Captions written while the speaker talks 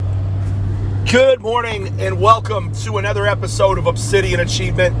Good morning and welcome to another episode of Obsidian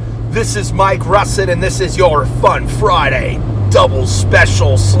Achievement. This is Mike Russet and this is your Fun Friday double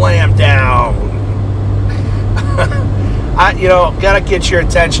special slam down. Gotta get your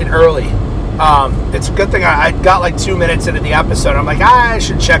attention early. It's a good thing I got like 2 minutes into the episode. I'm like, I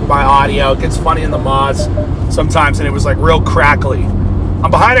should check my audio. It gets funny in the mods sometimes, and it was like real crackly.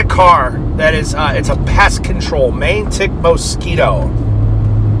 I'm behind a car that is, it's a pest control, Maine tick mosquito.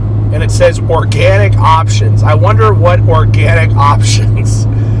 And it says organic options. I wonder what organic options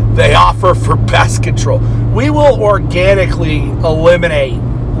they offer for pest control. We will organically eliminate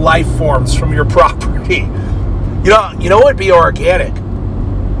life forms from your property. You know what would be organic?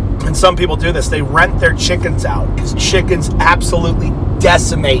 And some people do this. They rent their chickens out because chickens absolutely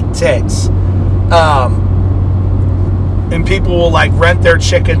decimate ticks. And people will like rent their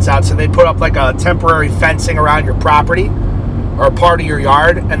chickens out. So they put up like a temporary fencing around your property or part of your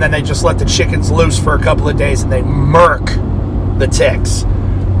yard, and then they just let the chickens loose for a couple of days and they murk the ticks.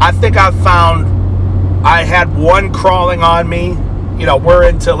 I think I had one crawling on me. You know, we're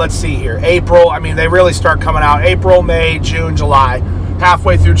into, let's see here, April. I mean, they really start coming out April, May, June, July.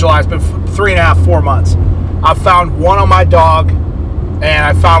 Halfway through July, it's been 3.5, 4 months. I found one on my dog, and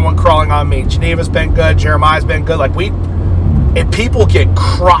I found one crawling on me. Geneva's been good. Jeremiah's been good. And people get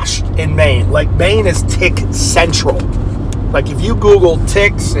crushed in Maine. Like, Maine is tick central. Like, if you Google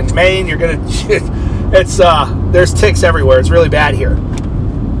ticks in Maine, you're gonna, there's ticks everywhere. It's really bad here.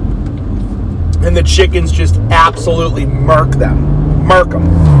 And the chickens just absolutely murk them.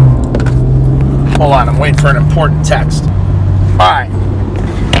 Hold on, I'm waiting for an important text. All right.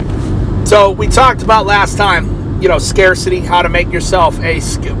 So we talked about last time, scarcity, how to make yourself a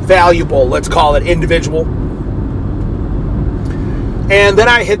valuable, let's call it, individual. And then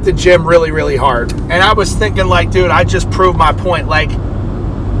I hit the gym really, really hard. And I was thinking, dude, I just proved my point.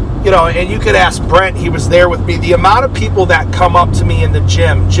 And you could ask Brent, he was there with me. The amount of people that come up to me in the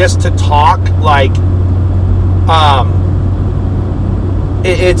gym just to talk,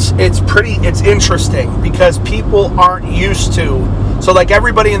 it's interesting because people aren't used to. So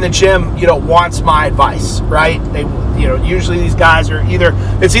everybody in the gym, wants my advice, right? They, usually these guys are either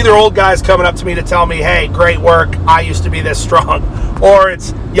old guys coming up to me to tell me, hey, great work, I used to be this strong. Or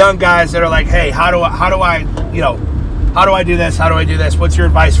it's young guys that are like, hey, how do I do this? How do I do this? What's your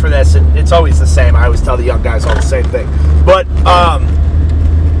advice for this? And it's always the same. I always tell the young guys all the same thing. But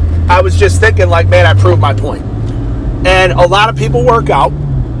I was just thinking, man, I proved my point. And a lot of people work out,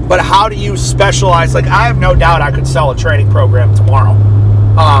 but how do you specialize? I have no doubt I could sell a training program tomorrow.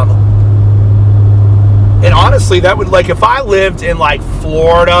 And honestly, that would, if I lived in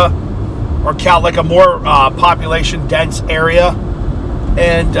Florida or a more population dense area,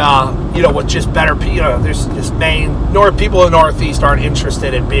 and with just better, there's just Maine, people in the Northeast aren't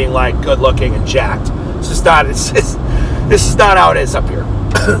interested in being good looking and jacked. This is not how it is up here,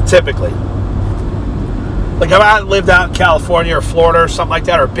 typically. If I lived out in California or Florida or something like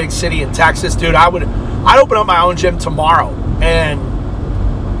that, or a big city in Texas, dude, I'd open up my own gym tomorrow and,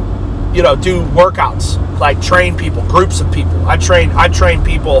 do workouts, train people, groups of people. I train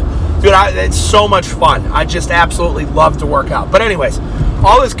people. Dude, it's so much fun. I just absolutely love to work out. But anyways,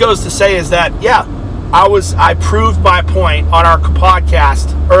 all this goes to say is that, I proved my point on our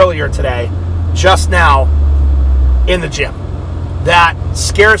podcast earlier today, just now, in the gym. That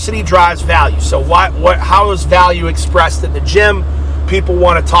scarcity drives value. So how is value expressed in the gym? People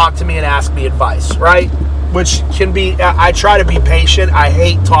want to talk to me and ask me advice, right? Which can be, I try to be patient. I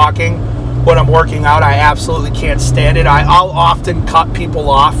hate talking when I'm working out. I absolutely can't stand it. I'll often cut people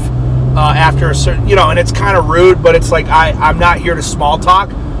off after a certain, and it's kind of rude, but it's I'm not here to small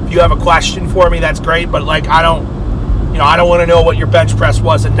talk. If you have a question for me, that's great, but I don't want to know what your bench press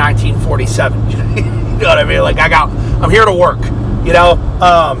was in 1947. You know what I mean? I'm here to work.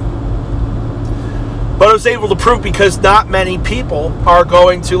 But I was able to prove because not many people are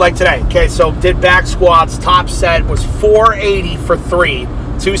going to, today. Okay, so did back squats. Top set was 480 for 3.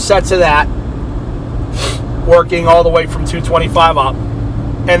 2 sets of that. Working all the way from 225 up.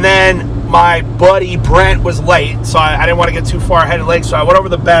 And then my buddy Brent was late, so I didn't want to get too far ahead of legs. So I went over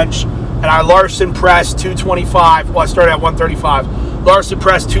the bench and I Larson pressed 225. Well, I started at 135. Larson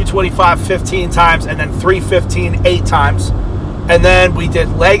pressed 225 15 times and then 315 8 times. And then we did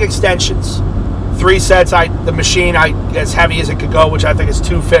leg extensions, 3 sets. The machine, as heavy as it could go, which I think is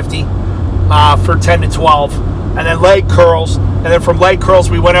 250 for 10 to 12. And then leg curls. And then from leg curls,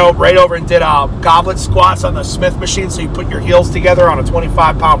 we went right over and did goblet squats on the Smith machine. So you put your heels together on a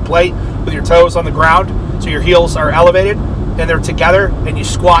 25-pound plate with your toes on the ground. So your heels are elevated and they're together. And you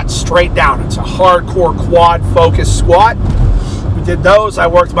squat straight down. It's a hardcore quad-focused squat. We We did those. I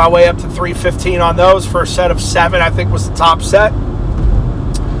worked my way up to 315 on those for a set of 7, I think was the top set.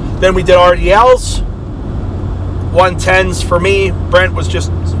 Then we did RDLs, 110s for me. Brent was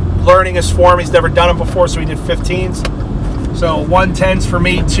just learning his form. He's never done them before, so we did 15s. So 110s for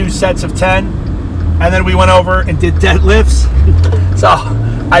me, 2 sets of 10. And then we went over and did deadlifts. So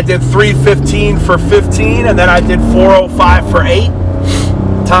I did 315 for 15, and then I did 405 for 8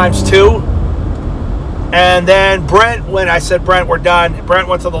 times 2. And then Brent, when I said, Brent, we're done, Brent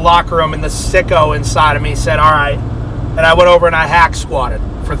went to the locker room, and the sicko inside of me said, all right. And I went over and I hack squatted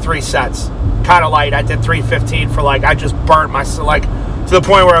for 3 sets. Kind of light. I did 315 for I just burnt myself, to the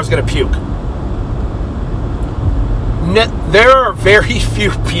point where I was going to puke. There are very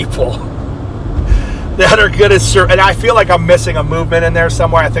few people that are going to, and I feel like I'm missing a movement in there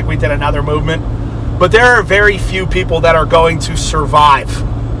somewhere. I think we did another movement. But there are very few people that are going to survive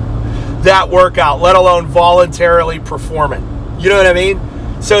that workout, let alone voluntarily perform it. You know what I mean?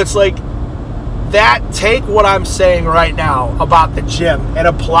 So it's take what I'm saying right now about the gym and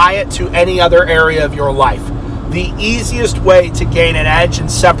apply it to any other area of your life. The easiest way to gain an edge and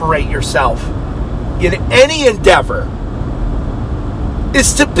separate yourself in any endeavor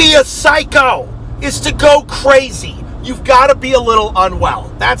is to be a psycho, is to go crazy. You've got to be a little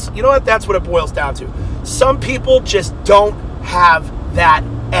unwell. That's what it boils down to. Some people just don't have that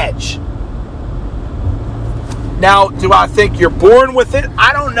edge. Now, do I think you're born with it?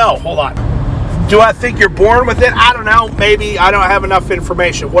 I don't know. Hold on. Do I think you're born with it? I don't know. Maybe I don't have enough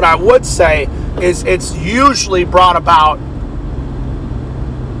information. What I would say is it's usually brought about.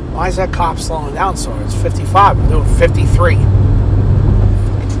 Why is that cop slowing down so? It's 55. I'm doing 53.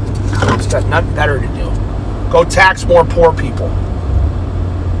 It's got nothing better to do. Go tax more poor people.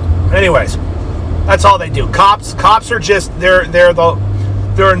 Anyways, that's all they do. Cops are just they're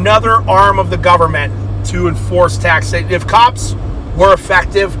another arm of the government to enforce taxation. If cops were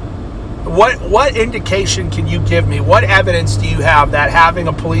effective, what indication can you give me? What evidence do you have that having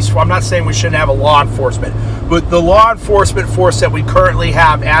a police force, I'm not saying we shouldn't have a law enforcement, but the law enforcement force that we currently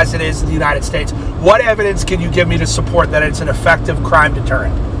have as it is in the United States, what evidence can you give me to support that it's an effective crime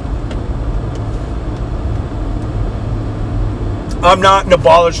deterrent? I'm not an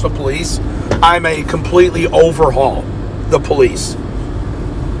abolish the police. I'm a completely overhaul the police.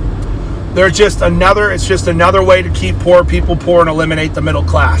 It's just another way to keep poor people poor and eliminate the middle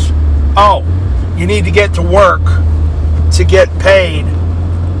class. Oh, you need to get to work to get paid,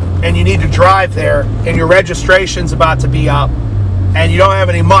 and you need to drive there, and your registration's about to be up, and you don't have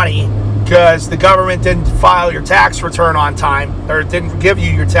any money because the government didn't file your tax return on time, or didn't give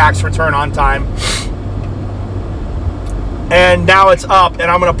you your tax return on time, and now it's up,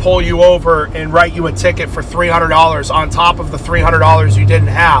 and I'm going to pull you over and write you a ticket for $300 on top of the $300 you didn't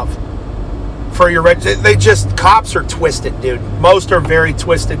have. For your cops are twisted, dude. Most are very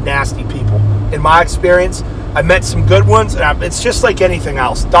twisted, nasty people. In my experience, I met some good ones, and it's just like anything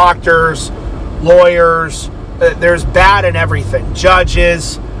else. Doctors, lawyers, there's bad in everything.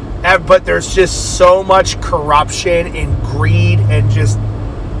 Judges, but there's just so much corruption and greed and just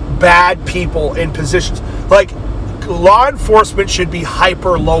bad people in positions. Law enforcement should be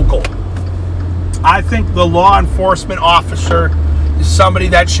hyper local. I think the law enforcement officer is somebody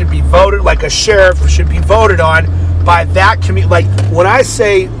that should be voted, like a sheriff should be voted on by that community. When I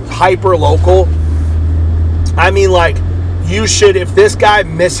say hyper local, I mean you should, if this guy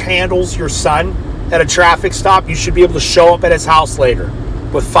mishandles your son at a traffic stop, you should be able to show up at his house later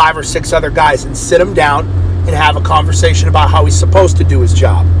with 5 or 6 other guys and sit him down and have a conversation about how he's supposed to do his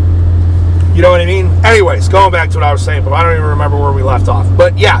job. You know what I mean? Anyways, going back to what I was saying, but I don't even remember where we left off.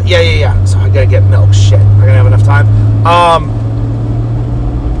 But yeah. So I gotta get milk. Shit, I'm gonna have enough time.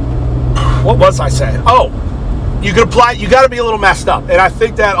 What was I saying? Oh, you can apply. You got to be a little messed up, and I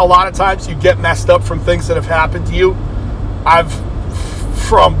think that a lot of times you get messed up from things that have happened to you.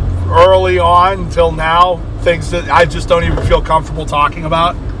 From early on till now, things that I just don't even feel comfortable talking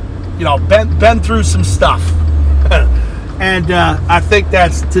about. Been through some stuff. And I think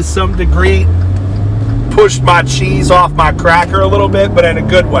that's, to some degree, pushed my cheese off my cracker a little bit, but in a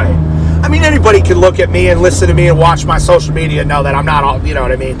good way. I mean, anybody can look at me and listen to me and watch my social media and know that I'm not all, you know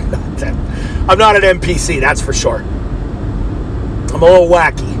what I mean? I'm not an NPC, that's for sure. I'm a little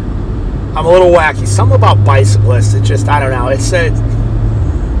wacky. Something about bicyclists, it just, I don't know.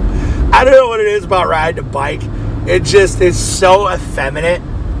 I don't know what it is about riding a bike. It just is so effeminate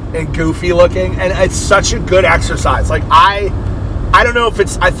and goofy looking, and it's such a good exercise. I don't know if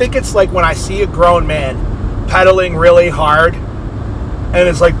I think it's like when I see a grown man pedaling really hard and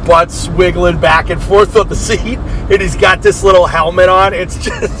his butt's wiggling back and forth on the seat and he's got this little helmet on. It's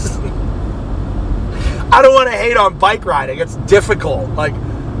just I don't want to hate on bike riding. It's difficult. Like,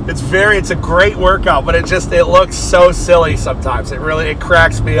 it's a great workout, but it looks so silly sometimes. It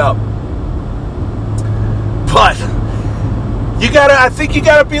cracks me up. But I think you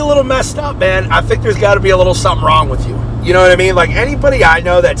gotta be a little messed up, man. I think there's gotta be a little something wrong with you. You know what I mean? Like, anybody I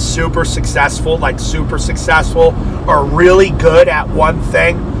know that's super successful or really good at one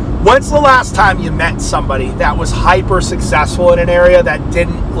thing, when's the last time you met somebody that was hyper successful in an area that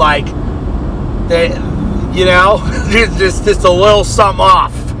didn't, like, just a little something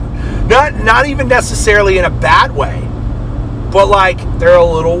off? Not even necessarily in a bad way, but like they're a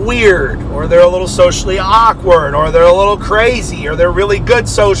little weird, or they're a little socially awkward, or they're a little crazy, or they're really good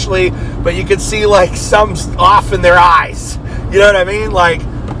socially, but you can see like some off in their eyes. You know what I mean? Like,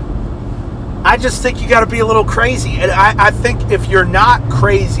 I just think you got to be a little crazy. And I think if you're not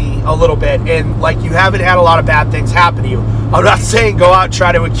crazy a little bit, and like you haven't had a lot of bad things happen to you, I'm not saying go out and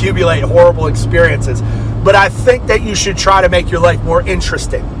try to accumulate horrible experiences, but I think that you should try to make your life more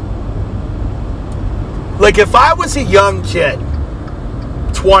interesting. Like, if I was a young kid,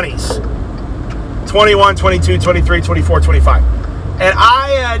 20s, 21, 22, 23, 24, 25, and I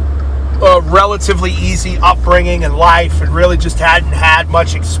had a relatively easy upbringing in life and really just hadn't had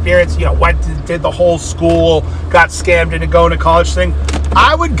much experience, did the whole school, got scammed into going to college thing,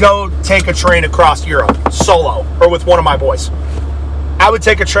 I would go take a train across Europe solo or with one of my boys. I would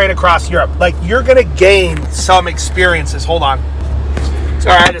take a train across Europe. Like, you're going to gain some experiences. Hold on.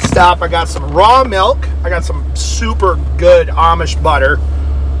 Sorry, I had to stop. I got some raw milk. I got some super good Amish butter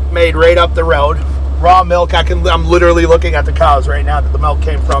made right up the road. Raw milk. I'm literally looking at the cows right now that the milk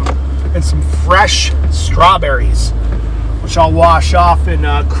came from. And some fresh strawberries, which I'll wash off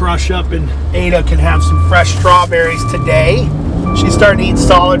and crush up. And Ada can have some fresh strawberries today. She's starting to eat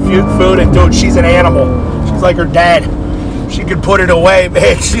solid food. And dude, she's an animal. She's like her dad. She can put it away,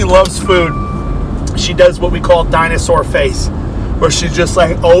 man. She loves food. She does what we call dinosaur face, where she just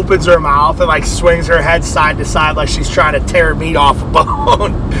like opens her mouth and like swings her head side to side like she's trying to tear meat off a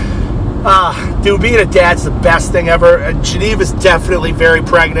bone. Dude, being a dad's the best thing ever. Geneva's definitely very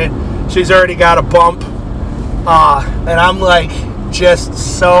pregnant. She's already got a bump. And I'm like just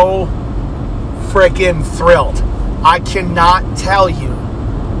so freaking thrilled. I cannot tell you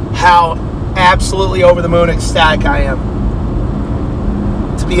how absolutely over the moon ecstatic I am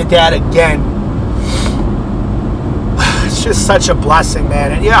to be a dad again. It's just such a blessing,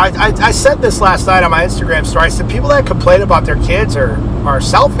 man. And yeah, I said this last night on my Instagram story. I said people that complain about their kids are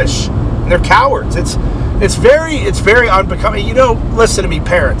selfish and they're cowards. It's very unbecoming. Listen to me,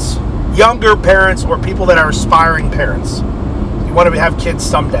 parents, younger parents, or people that are aspiring parents. You want to have kids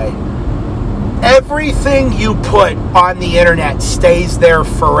someday. Everything you put on the internet stays there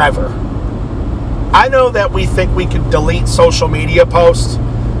forever. I know that we think we can delete social media posts.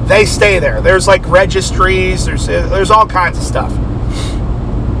 They stay there. There's like registries. There's all kinds of stuff.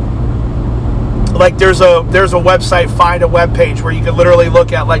 Like there's a website, find a web page, where you can literally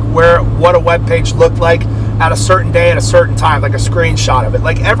look at like what a web page looked like at a certain day at a certain time, like a screenshot of it.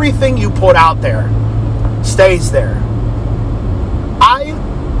 Like everything you put out there stays there. I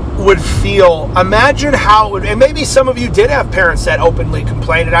would feel, imagine how it would, and maybe some of you did have parents that openly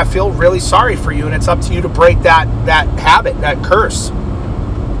complained, and I feel really sorry for you, and it's up to you to break that habit, that curse,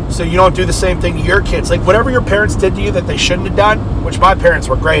 so you don't do the same thing to your kids. Like whatever your parents did to you that they shouldn't have done, which my parents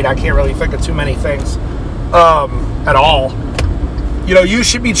were great, I can't really think of too many things at all. You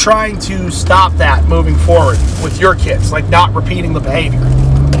should be trying to stop that moving forward with your kids, like not repeating the behavior.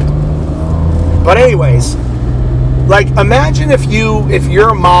 But anyways, like imagine if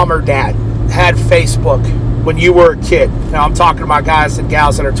your mom or dad had Facebook when you were a kid. Now I'm talking about guys and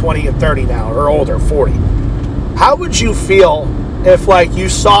gals that are 20 and 30 now, or older, 40. How would you feel if like you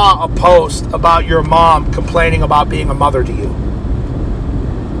saw a post about your mom complaining about being a mother to you?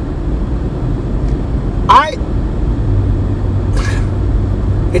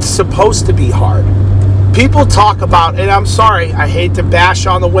 It's supposed to be hard. People talk about, and I'm sorry, I hate to bash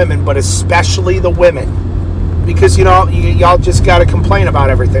on the women, but especially the women, because y'all just got to complain about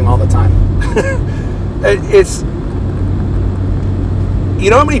everything all the time. It's,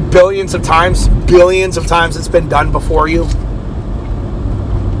 how many billions of times it's been done before you?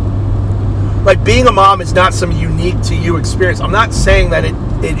 Like being a mom is not some unique to you experience. I'm not saying that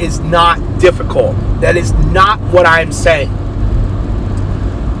it is not difficult. That is not what I'm saying.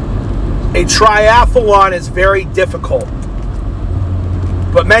 A triathlon is very difficult,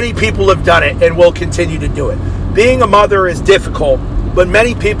 but many people have done it and will continue to do it. Being a mother is difficult, but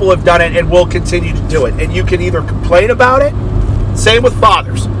many people have done it and will continue to do it. And you can either complain about it, same with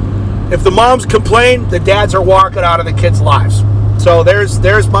fathers. If the moms complain, the dads are walking out of the kids' lives. So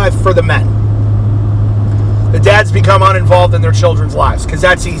there's my for the men. The dads become uninvolved in their children's lives because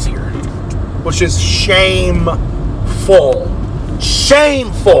that's easier, which is shameful.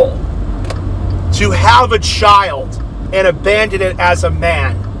 Shameful to have a child and abandon it as a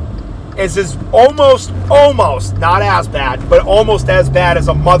man is almost, not as bad, but almost as bad as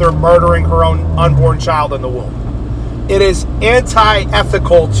a mother murdering her own unborn child in the womb. It is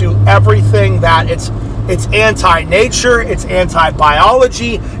anti-ethical to everything that it's anti-nature, it's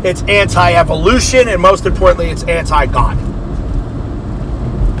anti-biology, it's anti-evolution, and most importantly, it's anti-God.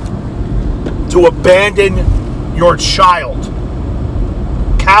 To abandon your child.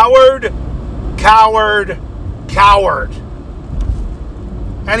 Coward, coward, coward.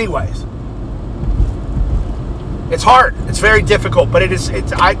 Anyways, it's hard. It's very difficult, but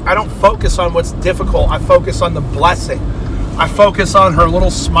I don't focus on what's difficult. I focus on the blessing. I focus on her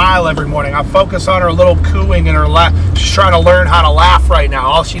little smile every morning. I focus on her little cooing and her laugh. She's trying to learn how to laugh right now.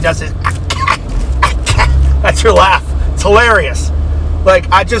 All she does is that's her laugh. It's hilarious. Like,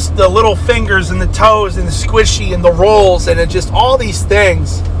 the little fingers and the toes and the squishy and the rolls and just all these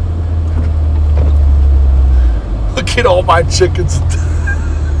things. Look at all my chickens.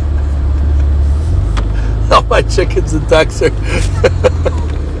 All my chickens and ducks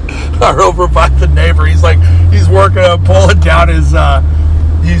are over by the neighbor. He's working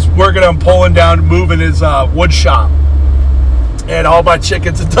on moving his wood shop. And all my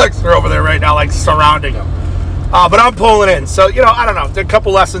chickens and ducks are over there right now, like surrounding him. But I'm pulling in. So, I don't know. There are a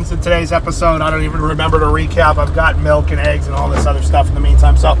couple lessons in today's episode. I don't even remember to recap. I've got milk and eggs and all this other stuff in the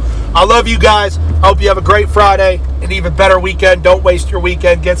meantime. So, I love you guys. I hope you have a great Friday, an even better weekend. Don't waste your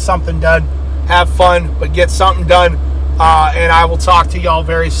weekend. Get something done. Have fun, but get something done. And I will talk to y'all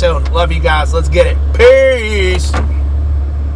very soon. Love you guys. Let's get it. Peace.